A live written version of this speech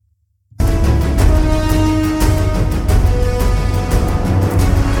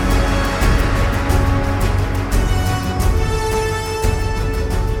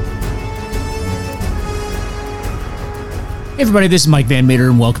Hey everybody, this is Mike Van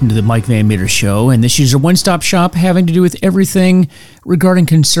Meter, and welcome to the Mike Van Meter Show. And this is your one-stop shop having to do with everything regarding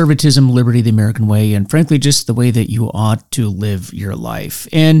conservatism, liberty, the American way, and frankly, just the way that you ought to live your life.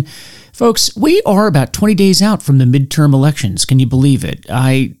 And folks, we are about 20 days out from the midterm elections. Can you believe it?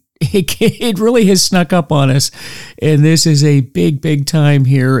 It really has snuck up on us, and this is a big time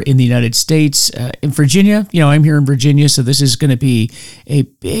here in the United States. In Virginia, I'm here in Virginia, so this is going to be a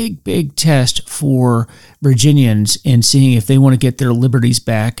big test for Virginians in seeing if they want to get their liberties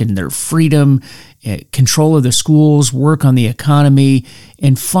back and their freedom, control of the schools, work on the economy,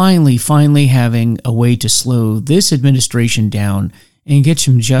 and finally having a way to slow this administration down and get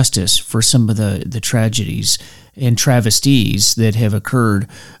some justice for some of the tragedies and travesties that have occurred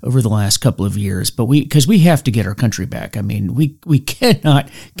over the last couple of years. But because we have to get our country back. I mean, we cannot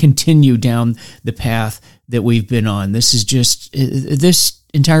continue down the path that we've been on. This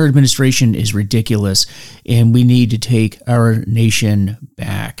entire administration is ridiculous, and we need to take our nation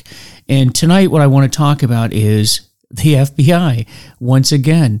back. And tonight, what I want to talk about is the FBI once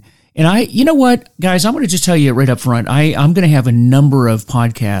again. And you know what, guys, I'm going to just tell you right up front, I'm going to have a number of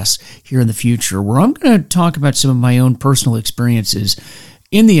podcasts here in the future where I'm going to talk about some of my own personal experiences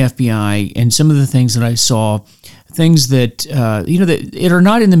in the FBI and some of the things that I saw, things that, that are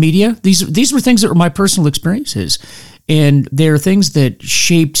not in the media. These were things that were my personal experiences. And they're things that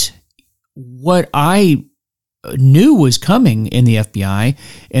shaped what I knew was coming in the FBI,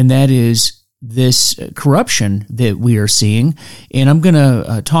 and that is this corruption that we are seeing. And I'm going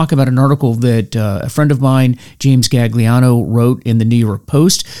to talk about an article that a friend of mine, James Gagliano, wrote in the New York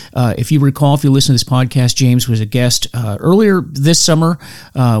Post. If you recall, if you listen to this podcast, James was a guest earlier this summer.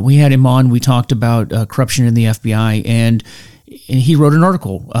 We had him on. We talked about corruption in the FBI, and he wrote an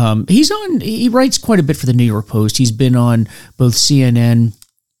article. He writes quite a bit for the New York Post. He's been on both CNN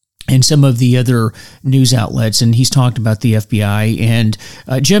and some of the other news outlets, and he's talked about the FBI. And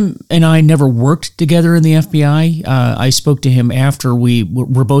Jim and I never worked together in the FBI. I spoke to him after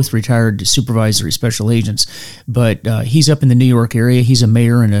we're both retired supervisory special agents, but he's up in the New York area. He's a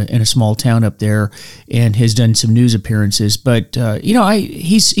mayor in a small town up there and has done some news appearances. But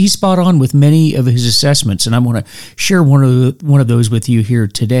he's spot on with many of his assessments, and I want to share one of those with you here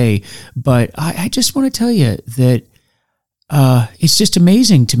today. But I just want to tell you that it's just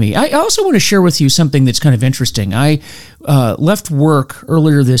amazing to me. I also want to share with you something that's kind of interesting. I left work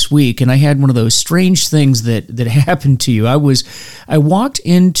earlier this week, and I had one of those strange things that happened to you. I walked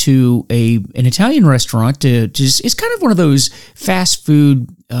into an Italian restaurant. It's kind of one of those fast food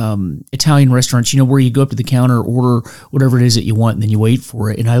Italian restaurants, where you go up to the counter, order whatever it is that you want, and then you wait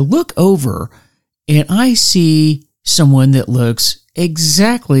for it. And I look over, and I see someone that looks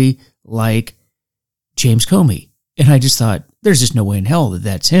exactly like James Comey. And I just thought, there's just no way in hell that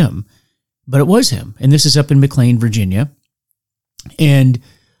that's him. But it was him. And this is up in McLean, Virginia. And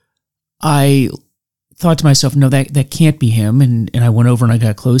I thought to myself, no, that can't be him. And I went over and I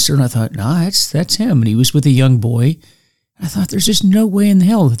got closer and I thought, nah, that's him. And he was with a young boy. I thought, there's just no way in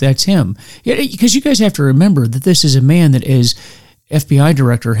hell that that's him. Yeah, because you guys have to remember that this is a man that is FBI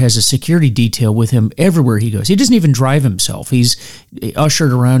director, has a security detail with him everywhere he goes. He doesn't even drive himself. He's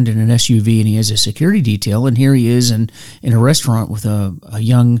ushered around in an SUV, and he has a security detail. And here he is in a restaurant with a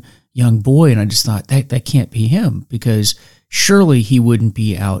young boy. And I just thought that can't be him, because surely he wouldn't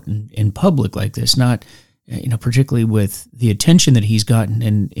be out in public like this. Not, particularly with the attention that he's gotten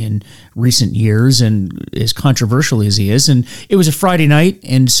in recent years, and as controversial as he is. And it was a Friday night,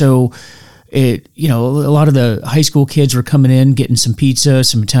 and so a lot of the high school kids were coming in, getting some pizza,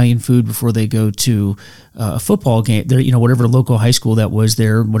 some Italian food before they go to a football game. There, whatever local high school that was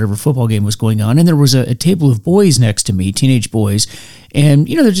there, whatever football game was going on. And there was a table of boys next to me, teenage boys. And,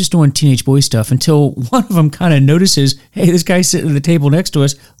 they're just doing teenage boy stuff until one of them kind of notices, hey, this guy sitting at the table next to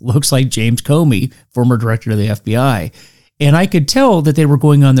us looks like James Comey, former director of the FBI. And I could tell that they were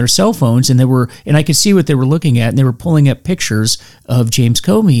going on their cell phones, and I could see what they were looking at, and they were pulling up pictures of James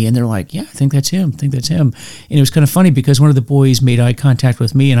Comey, and they're like, yeah, I think that's him. And it was kind of funny because one of the boys made eye contact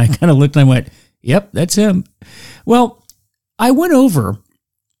with me, and I kind of looked and I went, yep, that's him. Well, I went over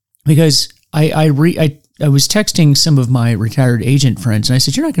because I was texting some of my retired agent friends, and I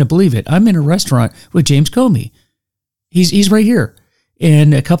said, you're not going to believe it. I'm in a restaurant with James Comey. He's right here.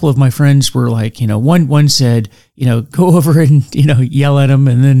 And a couple of my friends were like, one said, go over and, yell at him.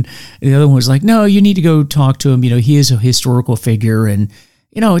 And then the other one was like, no, you need to go talk to him. He is a historical figure, and,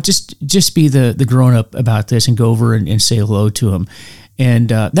 just be the grown up about this and go over and say hello to him. And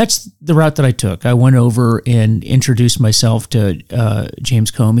that's the route that I took. I went over and introduced myself to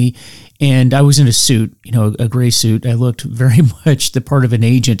James Comey, and I was in a suit, a gray suit. I looked very much the part of an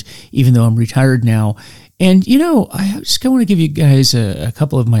agent, even though I'm retired now. And, I just want to give you guys a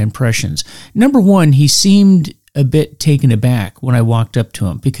couple of my impressions. Number one, he seemed a bit taken aback when I walked up to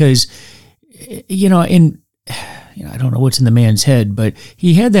him because, I don't know what's in the man's head, but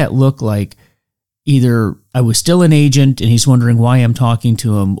he had that look like either I was still an agent and he's wondering why I'm talking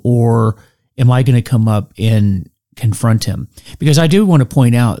to him, or am I going to come up and confront him? Because I do want to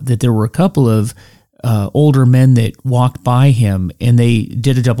point out that there were a couple of older men that walked by him and they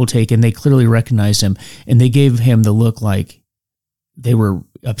did a double take and they clearly recognized him and they gave him the look like they were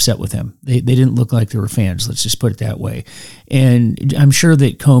upset with him. They didn't look like they were fans. Let's just put it that way. And I'm sure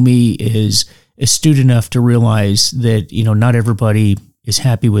that Comey is astute enough to realize that, not everybody is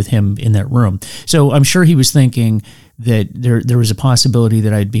happy with him in that room. So I'm sure he was thinking that there was a possibility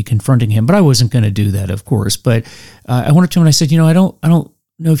that I'd be confronting him, but I wasn't going to do that, of course. But I went up to him and I said, I don't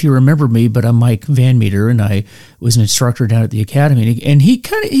know if you remember me, but I'm Mike Van Meter, and I was an instructor down at the academy. And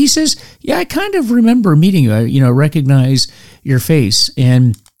he says, yeah, I kind of remember meeting you. I, recognize your face.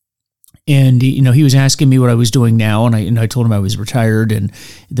 And he was asking me what I was doing now, and I told him I was retired and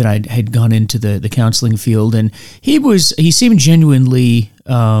that I had gone into the counseling field. And he seemed genuinely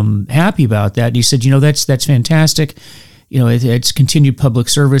happy about that. And he said, that's fantastic. It's continued public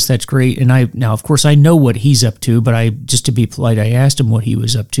service. That's great. And now, of course, I know what he's up to, but just to be polite, I asked him what he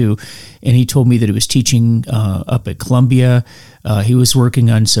was up to. And he told me that he was teaching up at Columbia. He was working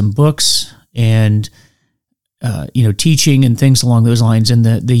on some books and, teaching and things along those lines. And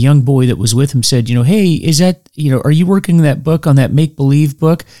the young boy that was with him said, hey, is that, are you working that book on that make-believe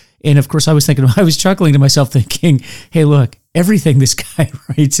book? And of course, I was chuckling to myself thinking, hey, look, everything this guy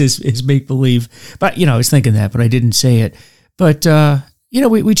writes is make-believe. But, I was thinking that, but I didn't say it. But,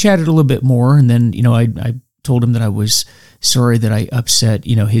 we chatted a little bit more. And then, I told him that I was sorry that I upset,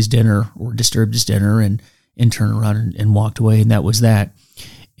 his dinner or disturbed his dinner and turned around and walked away. And that was that.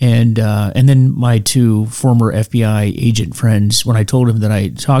 And then my two former FBI agent friends, when I told him that I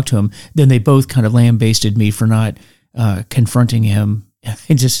talked to him, then they both kind of lambasted me for not confronting him.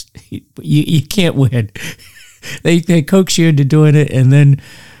 And just, you can't win. They coax you into doing it, and then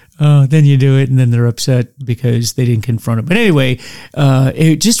you do it, and then they're upset because they didn't confront him. But anyway,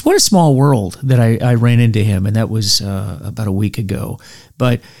 what a small world that I ran into him, and that was about a week ago.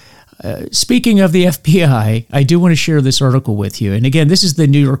 But speaking of the FBI, I do want to share this article with you. And again, this is the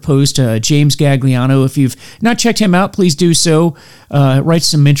New York Post, James Gagliano. If you've not checked him out, please do so. Writes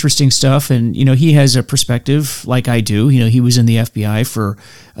some interesting stuff. And, he has a perspective like I do. He was in the FBI for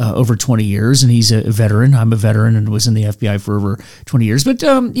over 20 years, and he's a veteran. I'm a veteran and was in the FBI for over 20 years. But,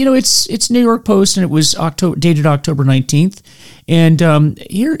 it's New York Post, and it was dated October 19th. And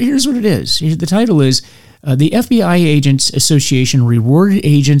here's what it is. The title is, the FBI Agents Association rewarded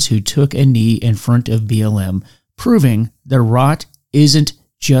agents who took a knee in front of BLM, proving the rot isn't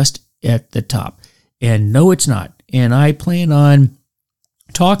just at the top. And no, it's not. And I plan on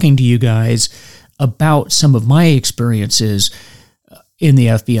talking to you guys about some of my experiences in the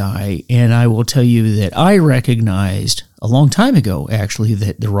FBI. And I will tell you that I recognized a long time ago, actually,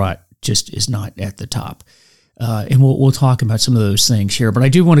 that the rot just is not at the top. And we'll talk about some of those things here. But I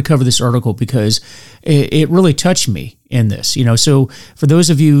do want to cover this article because it really touched me in this. So for those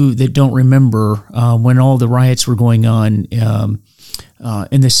of you that don't remember, when all the riots were going on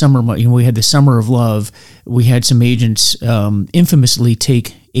in the summer, we had the Summer of Love, we had some agents infamously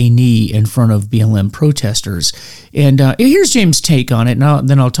take a knee in front of BLM protesters. And here's James' take on it, and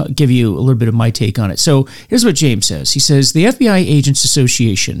then I'll give you a little bit of my take on it. So here's what James says. He says, the FBI Agents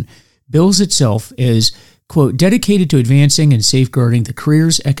Association bills itself as, quote, dedicated to advancing and safeguarding the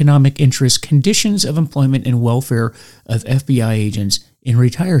careers, economic interests, conditions of employment, and welfare of FBI agents and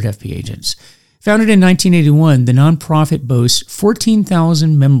retired FBI agents. Founded in 1981, the nonprofit boasts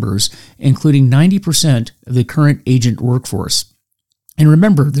 14,000 members, including 90% of the current agent workforce. And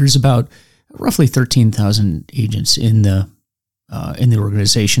remember, there's about roughly 13,000 agents in the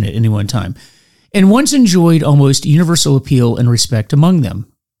organization at any one time, and once enjoyed almost universal appeal and respect among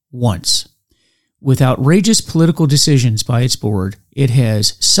them. Once. With outrageous political decisions by its board, it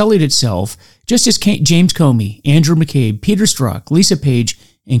has sullied itself, just as James Comey, Andrew McCabe, Peter Strzok, Lisa Page,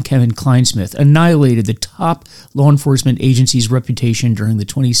 and Kevin Kleinsmith annihilated the top law enforcement agency's reputation during the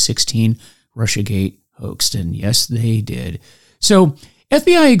 2016 Russiagate hoax. And yes, they did. So,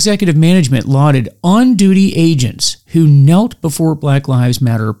 FBI executive management lauded on-duty agents who knelt before Black Lives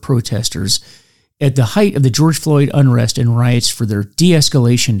Matter protesters at the height of the George Floyd unrest and riots for their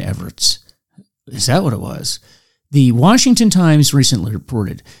de-escalation efforts. Is that what it was? The Washington Times recently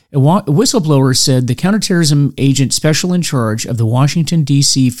reported a whistleblower said the counterterrorism agent special in charge of the Washington,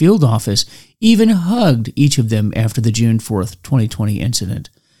 D.C. field office even hugged each of them after the June 4th, 2020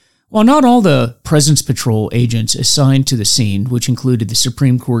 incident. While not all the Presence Patrol agents assigned to the scene, which included the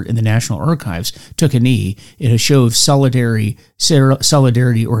Supreme Court and the National Archives, took a knee in a show of solidarity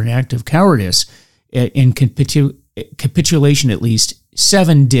or an act of cowardice, in capitulation at least,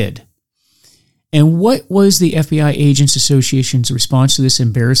 7 did. And what was the FBI Agents Association's response to this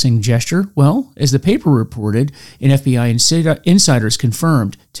embarrassing gesture? Well, as the paper reported, and FBI insiders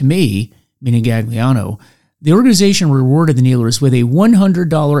confirmed to me, meaning Gagliano, the organization rewarded the kneelers with a $100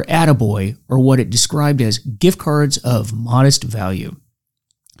 attaboy, or what it described as gift cards of modest value.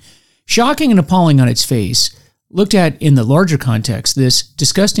 Shocking and appalling on its face, looked at in the larger context, this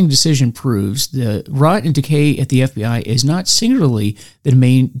disgusting decision proves the rot and decay at the FBI is not singularly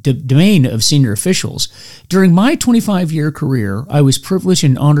the domain of senior officials. During my 25-year career, I was privileged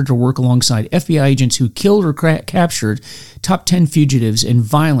and honored to work alongside FBI agents who killed or captured top 10 fugitives and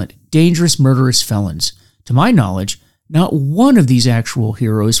violent, dangerous, murderous felons. To my knowledge, not one of these actual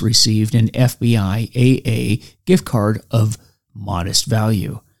heroes received an FBI AA gift card of modest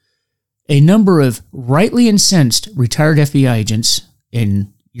value. A number of rightly incensed retired FBI agents,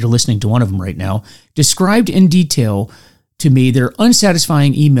 and you're listening to one of them right now, described in detail to me their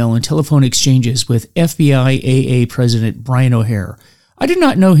unsatisfying email and telephone exchanges with FBI AA President Brian O'Hare. I did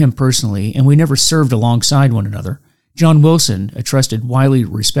not know him personally, and we never served alongside one another. John Wilson, a trusted, widely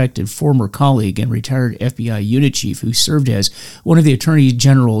respected former colleague and retired FBI unit chief who served as one of the Attorney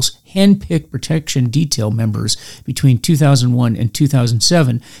General's hand-picked protection detail members between 2001 and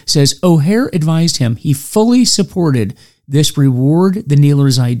 2007, says O'Hare advised him he fully supported this reward the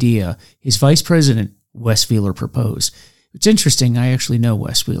kneelers idea his vice president, Wes Wheeler, proposed. It's interesting, I actually know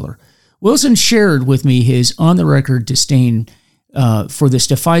Wes Wheeler. Wilson shared with me his on-the-record disdain for this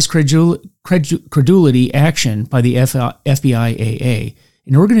defies credulity action by the FBI AA,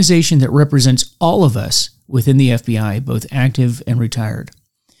 an organization that represents all of us within the FBI, both active and retired.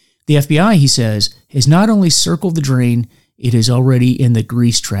 The FBI, he says, has not only circled the drain, it is already in the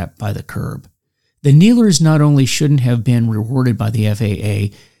grease trap by the curb. The kneelers not only shouldn't have been rewarded by the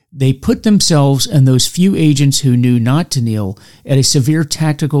FAA, they put themselves and those few agents who knew not to kneel at a severe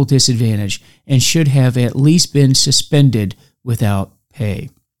tactical disadvantage and should have at least been suspended without pay.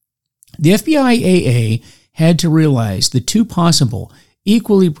 The FBI AA had to realize the two possible,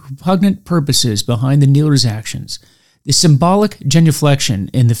 equally repugnant purposes behind the kneelers' actions. The symbolic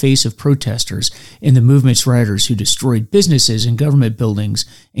genuflection in the face of protesters and the movement's riders who destroyed businesses and government buildings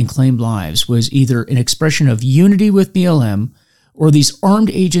and claimed lives was either an expression of unity with BLM, or these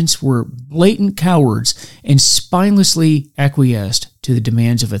armed agents were blatant cowards and spinelessly acquiesced to the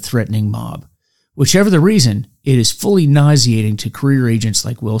demands of a threatening mob. Whichever the reason, it is fully nauseating to career agents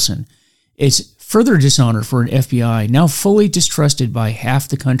like Wilson. It's further dishonor for an FBI now fully distrusted by half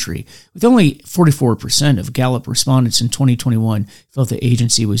the country, with only 44% of Gallup respondents in 2021 felt the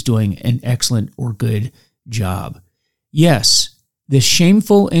agency was doing an excellent or good job. Yes, this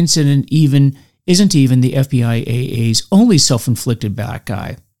shameful incident isn't even the FBI AA's only self-inflicted black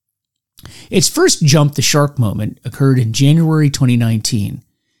eye. Its first jump the shark moment occurred in January 2019.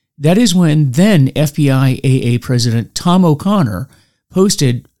 That is when then FBI AA President Tom O'Connor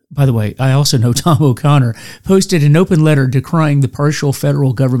posted, by the way, I also know Tom O'Connor, posted an open letter decrying the partial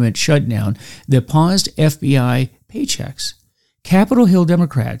federal government shutdown that paused FBI paychecks. Capitol Hill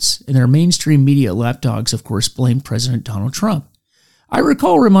Democrats and their mainstream media lapdogs, of course, blamed President Donald Trump. I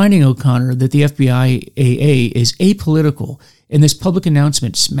recall reminding O'Connor that the FBI AA is apolitical, and this public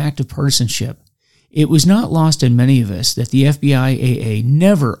announcement smacked of partisanship. It was not lost on many of us that the FBI AA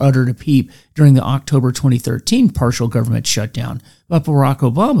never uttered a peep during the October 2013 partial government shutdown, but Barack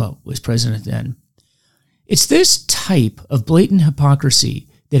Obama was president then. It's this type of blatant hypocrisy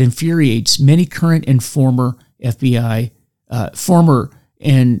that infuriates many current and retired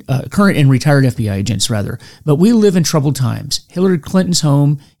FBI agents, rather. But we live in troubled times. Hillary Clinton's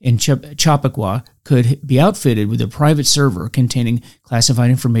home in Chappaqua could be outfitted with a private server containing classified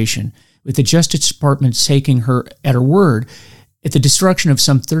information, with the Justice Department taking her at her word at the destruction of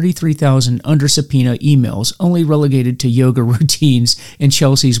some 33,000 under subpoena emails only relegated to yoga routines and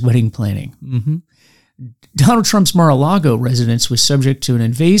Chelsea's wedding planning. Donald Trump's Mar-a-Lago residence was subject to an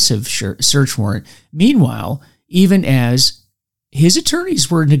invasive search warrant. Meanwhile, even as his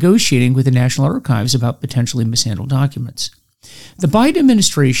attorneys were negotiating with the National Archives about potentially mishandled documents. The Biden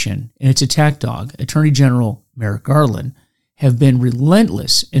administration and its attack dog, Attorney General Merrick Garland, have been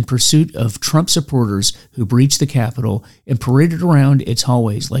relentless in pursuit of Trump supporters who breached the Capitol and paraded around its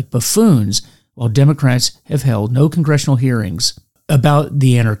hallways like buffoons, while Democrats have held no congressional hearings about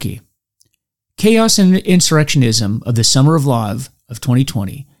the anarchy. Chaos and insurrectionism of the summer of love of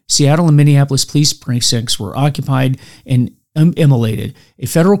 2020, Seattle and Minneapolis police precincts were occupied and immolated. A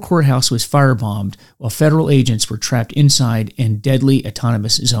federal courthouse was firebombed while federal agents were trapped inside, and deadly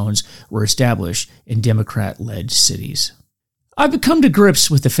autonomous zones were established in Democrat-led cities. I've come to grips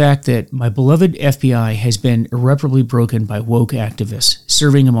with the fact that my beloved FBI has been irreparably broken by woke activists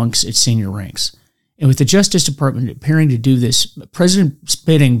serving amongst its senior ranks. And with the Justice Department appearing to do this president's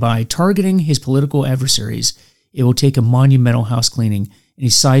bidding by targeting his political adversaries, it will take a monumental house cleaning and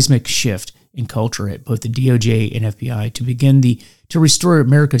a seismic shift in culture at both the DOJ and FBI to restore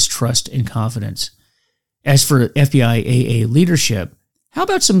America's trust and confidence. As for FBI AA leadership, how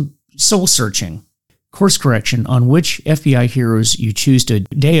about some soul searching? Course correction on which FBI heroes you choose to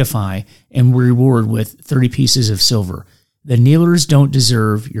deify and reward with 30 pieces of silver. The kneelers don't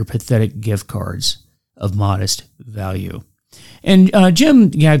deserve your pathetic gift cards of modest value. And Jim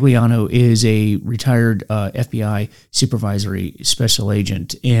Gagliano is a retired FBI supervisory special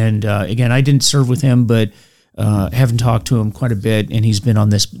agent. And again, I didn't serve with him, but haven't talked to him quite a bit, and he's been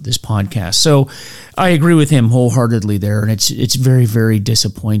on this podcast. So I agree with him wholeheartedly there, and it's very, very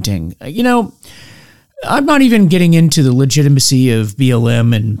disappointing. You know, I'm not even getting into the legitimacy of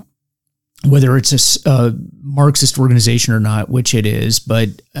BLM and whether it's a Marxist organization or not, which it is.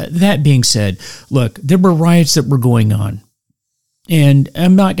 But that being said, look, there were riots that were going on. And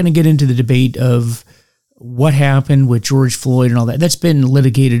I'm not going to get into the debate of what happened with George Floyd and all that. That's been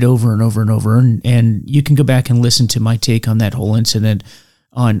litigated over and over and over. And you can go back and listen to my take on that whole incident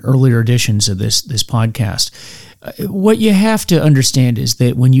on earlier editions of this podcast. What you have to understand is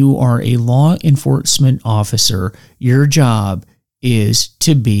that when you are a law enforcement officer, your job is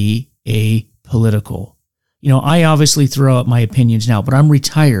to be apolitical. You know, I obviously throw out my opinions now, but I'm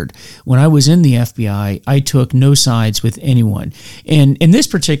retired. When I was in the FBI, I took no sides with anyone. And in this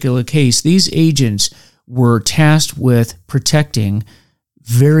particular case, these agents were tasked with protecting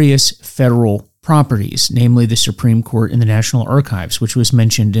various federal properties, namely the Supreme Court and the National Archives, which was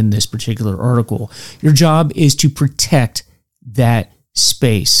mentioned in this particular article. Your job is to protect that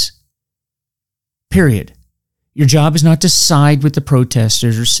space. Period. Your job is not to side with the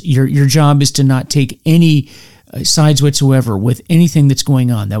protesters. Your job is to not take any sides whatsoever with anything that's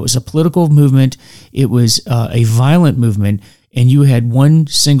going on. That was a political movement. It was a violent movement, and you had one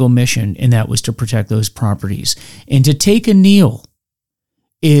single mission, and that was to protect those properties. And to take a kneel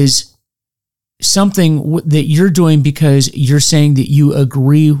is something that you're doing because you're saying that you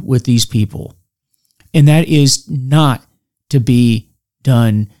agree with these people. And that is not to be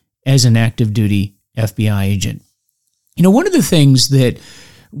done as an active duty FBI agent. You know, one of the things that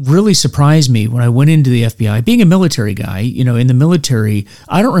really surprised me when I went into the FBI, being a military guy, you know, in the military,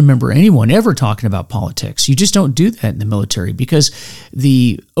 I don't remember anyone ever talking about politics. You just don't do that in the military because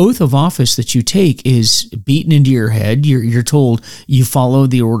the oath of office that you take is beaten into your head. You're told you follow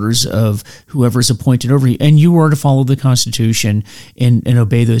the orders of whoever's appointed over you, and you are to follow the Constitution and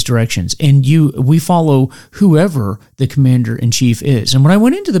obey those directions. And we follow whoever the commander-in-chief is. And when I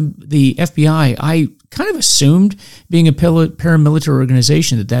went into the FBI, I kind of assumed, being a paramilitary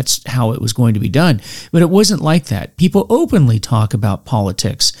organization, that that's how it was going to be done. But it wasn't like that. People openly talk about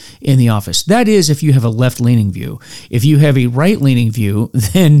politics in the office. That is, if you have a left-leaning view. If you have a right-leaning view,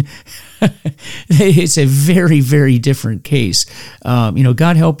 then it's a very, very different case. You know,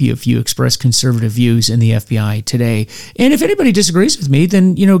 God help you if you express conservative views in the FBI today. And if anybody disagrees with me,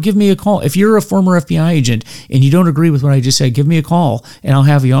 then, you know, give me a call. If you're a former FBI agent and you don't agree with what I just said, give me a call and I'll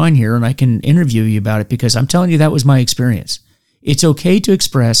have you on here and I can interview you about it, because I'm telling you, that was my experience. It's okay to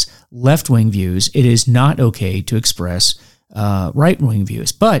express left-wing views. It is not okay to express right-wing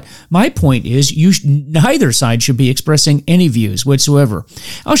views. But my point is, neither side should be expressing any views whatsoever.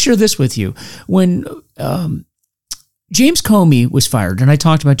 I'll share this with you. When James Comey was fired, and I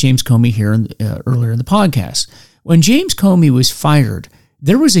talked about James Comey here earlier in the podcast. When James Comey was fired,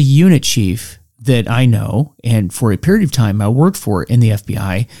 there was a unit chief that I know, and for a period of time I worked for in the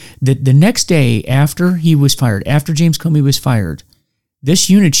FBI, that the next day after he was fired, after James Comey was fired, this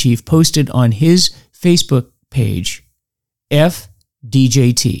unit chief posted on his Facebook page,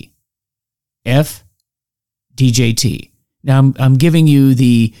 FDJT. FDJT. Now, I'm giving you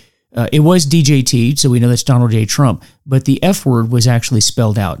it was DJT, so we know that's Donald J. Trump, but the F word was actually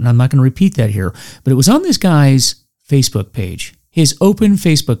spelled out, and I'm not going to repeat that here, but it was on this guy's Facebook page, his open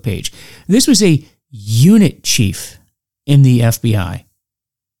Facebook page. This was a unit chief in the FBI.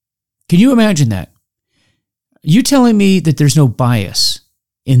 Can you imagine that? You telling me that there's no bias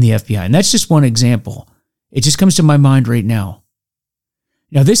in the FBI, and that's just one example. It just comes to my mind right now.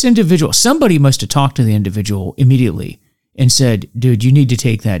 Now, this individual, somebody must have talked to the individual immediately and said, dude, you need to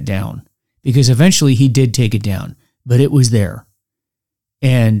take that down. Because eventually he did take it down, but it was there.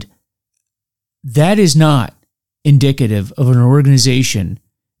 And that is not indicative of an organization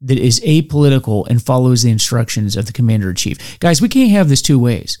that is apolitical and follows the instructions of the commander-in-chief. Guys, we can't have this two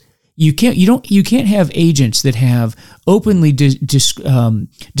ways. You can't have agents that have openly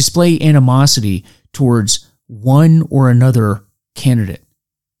display animosity towards one or another candidate.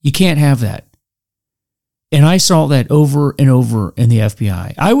 You can't have that. And I saw that over and over in the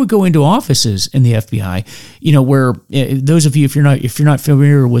FBI. I would go into offices in the FBI, where those of you, if you're not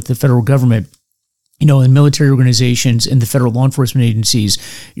familiar with the federal government, in military organizations and the federal law enforcement agencies,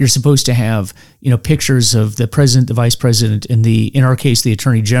 you're supposed to have, pictures of the president, the vice president, and in our case, the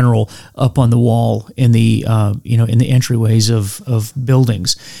attorney general up on the wall in the, in the entryways of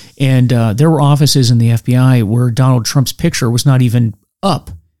buildings. And there were offices in the FBI where Donald Trump's picture was not even up,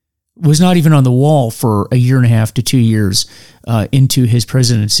 was not even on the wall for a year and a half to 2 years into his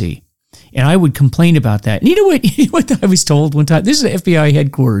presidency. And I would complain about that. And you know what I was told one time? This is the FBI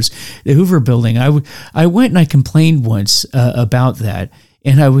headquarters, the Hoover building. I went and I complained once about that.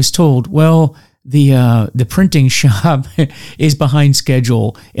 And I was told, well, the printing shop is behind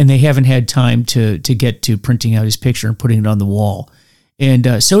schedule and they haven't had time to get to printing out his picture and putting it on the wall.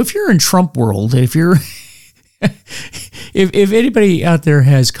 And so if you're in Trump world, if you're... if anybody out there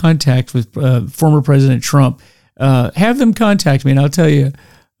has contact with former President Trump, have them contact me and I'll tell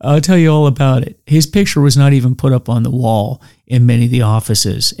you all about it. His picture was not even put up on the wall in many of the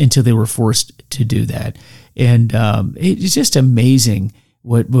offices until they were forced to do that. And it's just amazing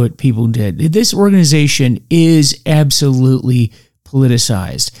what people did. This organization is absolutely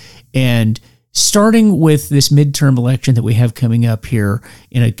politicized. And starting with this midterm election that we have coming up here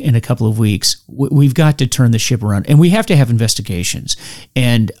in a couple of weeks, we've got to turn the ship around, and we have to have investigations.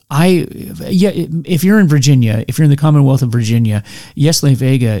 And if you're in Virginia, if you're in the Commonwealth of Virginia, Yesli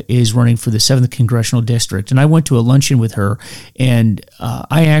Vega is running for the 7th Congressional District, and I went to a luncheon with her, and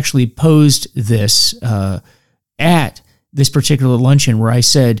I actually posed this at this particular luncheon where I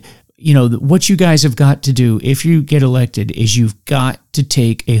said, what you guys have got to do if you get elected is you've got to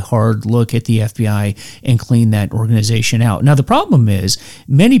take a hard look at the FBI and clean that organization out. Now, the problem is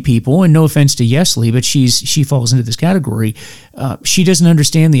many people, and no offense to Yesli, but she falls into this category, she doesn't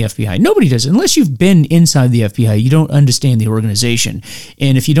understand the FBI. Nobody does. Unless you've been inside the FBI, you don't understand the organization.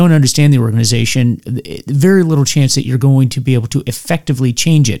 And if you don't understand the organization, very little chance that you're going to be able to effectively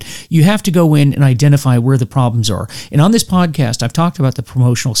change it. You have to go in and identify where the problems are. And on this podcast, I've talked about the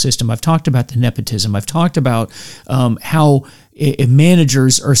promotional system. I've talked about the nepotism. I've talked about how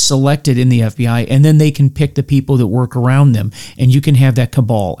managers are selected in the FBI, and then they can pick the people that work around them, and you can have that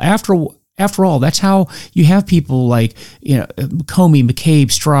cabal. After all, that's how you have people like Comey, McCabe,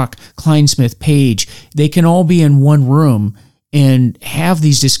 Strzok, Kleinsmith, Page. They can all be in one room and have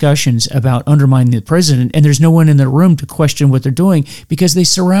these discussions about undermining the president, and there's no one in the room to question what they're doing because they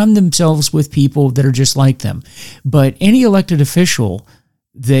surround themselves with people that are just like them. But any elected official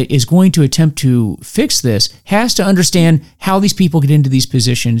that is going to attempt to fix this has to understand how these people get into these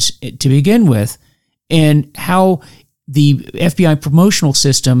positions to begin with, and how the FBI promotional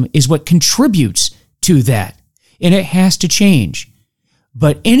system is what contributes to that. And it has to change.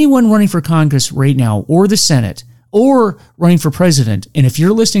 But anyone running for Congress right now, or the Senate, or running for president, and if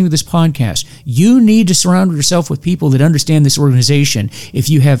you're listening to this podcast, you need to surround yourself with people that understand this organization. If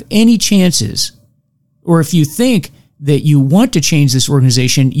you have any chances, or if you think that you want to change this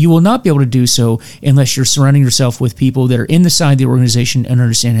organization, you will not be able to do so unless you're surrounding yourself with people that are in the side of the organization and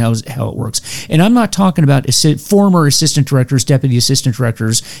understand how it works. And I'm not talking about former assistant directors, deputy assistant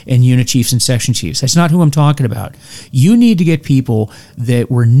directors, and unit chiefs and section chiefs. That's not who I'm talking about. You need to get people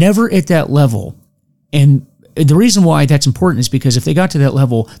that were never at that level. And the reason why that's important is because if they got to that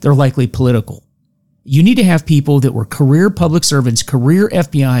level, they're likely political. You need to have people that were career public servants, career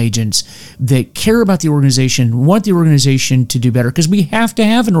FBI agents that care about the organization, want the organization to do better, because we have to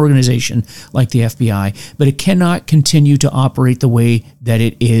have an organization like the FBI, but it cannot continue to operate the way that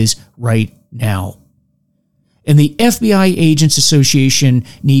it is right now. And the FBI Agents Association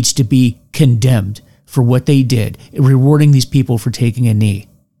needs to be condemned for what they did, rewarding these people for taking a knee.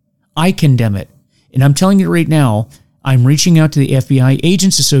 I condemn it. And I'm telling you right now, I'm reaching out to the FBI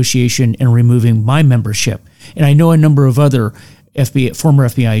Agents Association and removing my membership. And I know a number of other former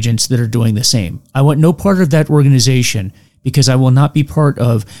FBI agents that are doing the same. I want no part of that organization because I will not be part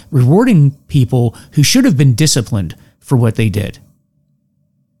of rewarding people who should have been disciplined for what they did.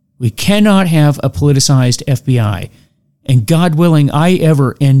 We cannot have a politicized FBI. And God willing, I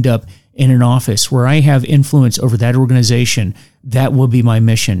ever end up in an office where I have influence over that organization, that will be my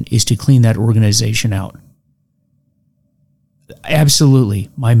mission, is to clean that organization out. Absolutely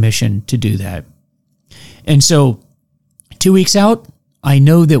my mission to do that. And so 2 weeks out, I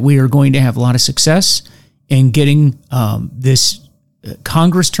know that we are going to have a lot of success in getting this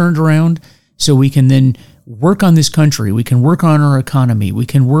Congress turned around so we can then work on this country. We can work on our economy. We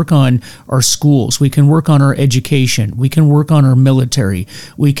can work on our schools. We can work on our education. We can work on our military.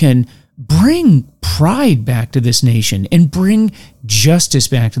 We can bring pride back to this nation and bring justice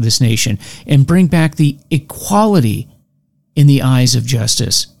back to this nation and bring back the equality in the eyes of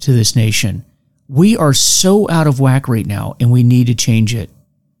justice to this nation. We are so out of whack right now, and we need to change it.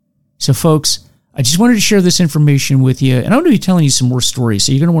 So, folks, I just wanted to share this information with you, and I'm going to be telling you some more stories,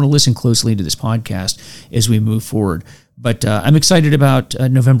 so you're going to want to listen closely to this podcast as we move forward. But I'm excited about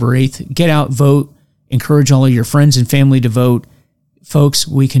November 8th. Get out, vote, encourage all of your friends and family to vote. Folks,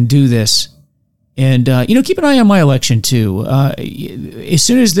 we can do this. And, keep an eye on my election, too. As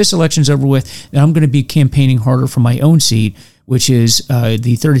soon as this election's over with, then I'm going to be campaigning harder for my own seat, which is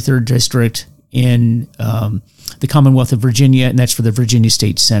the 33rd District in the Commonwealth of Virginia, and that's for the Virginia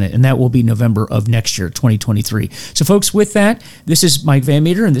State Senate, and that will be November of next year, 2023. So, folks, with that, this is Mike Van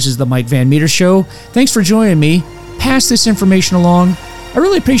Meter, and this is the Mike Van Meter Show. Thanks for joining me. Pass this information along. I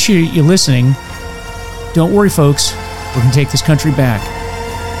really appreciate you listening. Don't worry, folks. We're going to take this country back,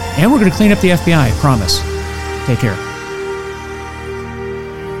 and we're going to clean up the FBI, I promise. Take care.